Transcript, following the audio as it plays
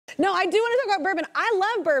No, I do want to talk about bourbon. I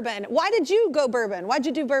love bourbon. Why did you go bourbon? Why'd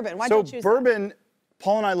you do bourbon? Why'd you choose bourbon, that?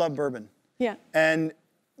 Paul and I love bourbon. Yeah. And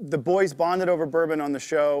the boys bonded over bourbon on the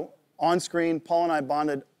show. On screen, Paul and I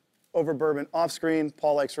bonded over bourbon. Off screen,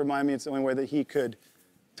 Paul likes to remind me it's the only way that he could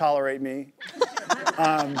tolerate me.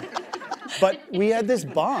 But we had this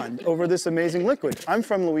bond over this amazing liquid. I'm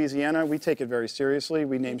from Louisiana. We take it very seriously.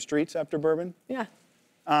 We name streets after bourbon. Yeah.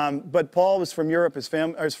 But Paul was from Europe. His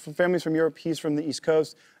family's from Europe. He's from the East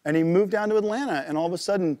Coast. And he moved down to Atlanta. And all of a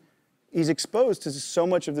sudden, he's exposed to so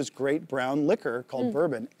much of this great brown liquor called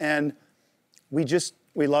bourbon. And we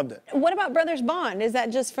loved it. What about Brothers Bond? Is that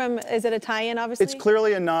just from, is it a tie-in, obviously? It's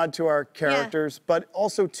clearly a nod to our characters, but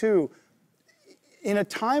also, too, in a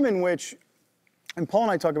time in which, and Paul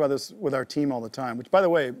and I talk about this with our team all the time, which, by the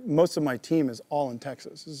way, most of my team is all in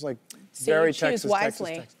Texas. This is like very Texas,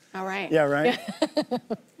 wisely. Texas. All right. Yeah, right?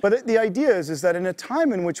 But the idea is that in a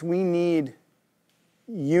time in which we need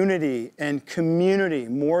unity and community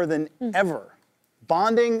more than ever,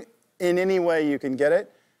 bonding in any way you can get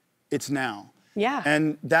it, it's now. Yeah.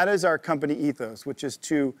 And that is our company ethos, which is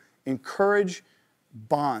to encourage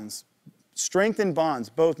bonds, strengthen bonds,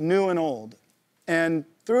 both new and old. And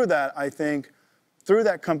through that, I think, through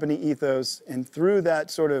that company ethos and through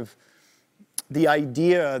that sort of the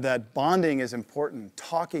idea that bonding is important,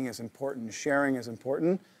 talking is important, sharing is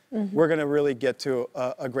important, we're going to really get to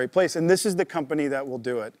a great place. And this is the company that will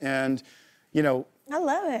do it. And, you know, I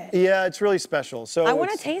love it. yeah, it's really special. So I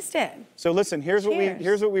want to taste it. So listen, here's what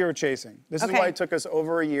we were chasing. This is Okay. why it took us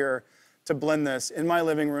over a year to blend this in my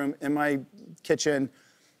living room, in my kitchen.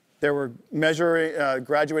 There were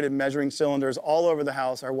graduated measuring cylinders all over the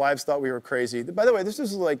house. Our wives thought we were crazy. By the way, this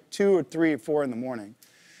was like 2 or 3 or 4 in the morning.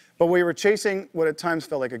 But we were chasing what at times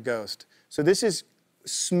felt like a ghost. So this is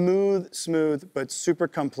smooth, but super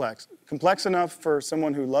complex. Complex enough for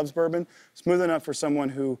someone who loves bourbon, smooth enough for someone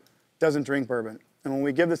who doesn't drink bourbon. And when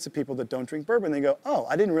we give this to people that don't drink bourbon, they go, oh,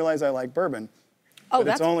 I didn't realize I like bourbon. Oh,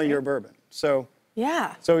 but it's only your bourbon. So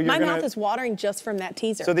yeah. So my mouth is watering just from that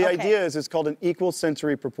teaser. So the idea is it's called an equal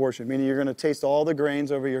sensory proportion, meaning you're going to taste all the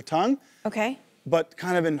grains over your tongue. Okay. But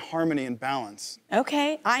kind of in harmony and balance.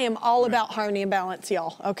 Okay. I am all about harmony and balance,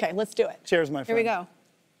 y'all. Okay, let's do it. Cheers, my friend. Here we go.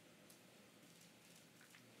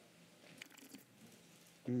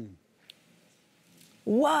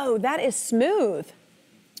 Whoa, that is smooth.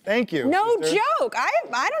 Thank you. No joke. I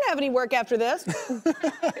don't have any work after this.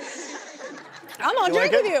 I'm gonna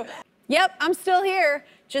drink with you. Yep, I'm still here,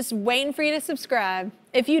 just waiting for you to subscribe.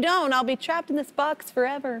 If you don't, I'll be trapped in this box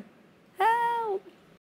forever. Ah.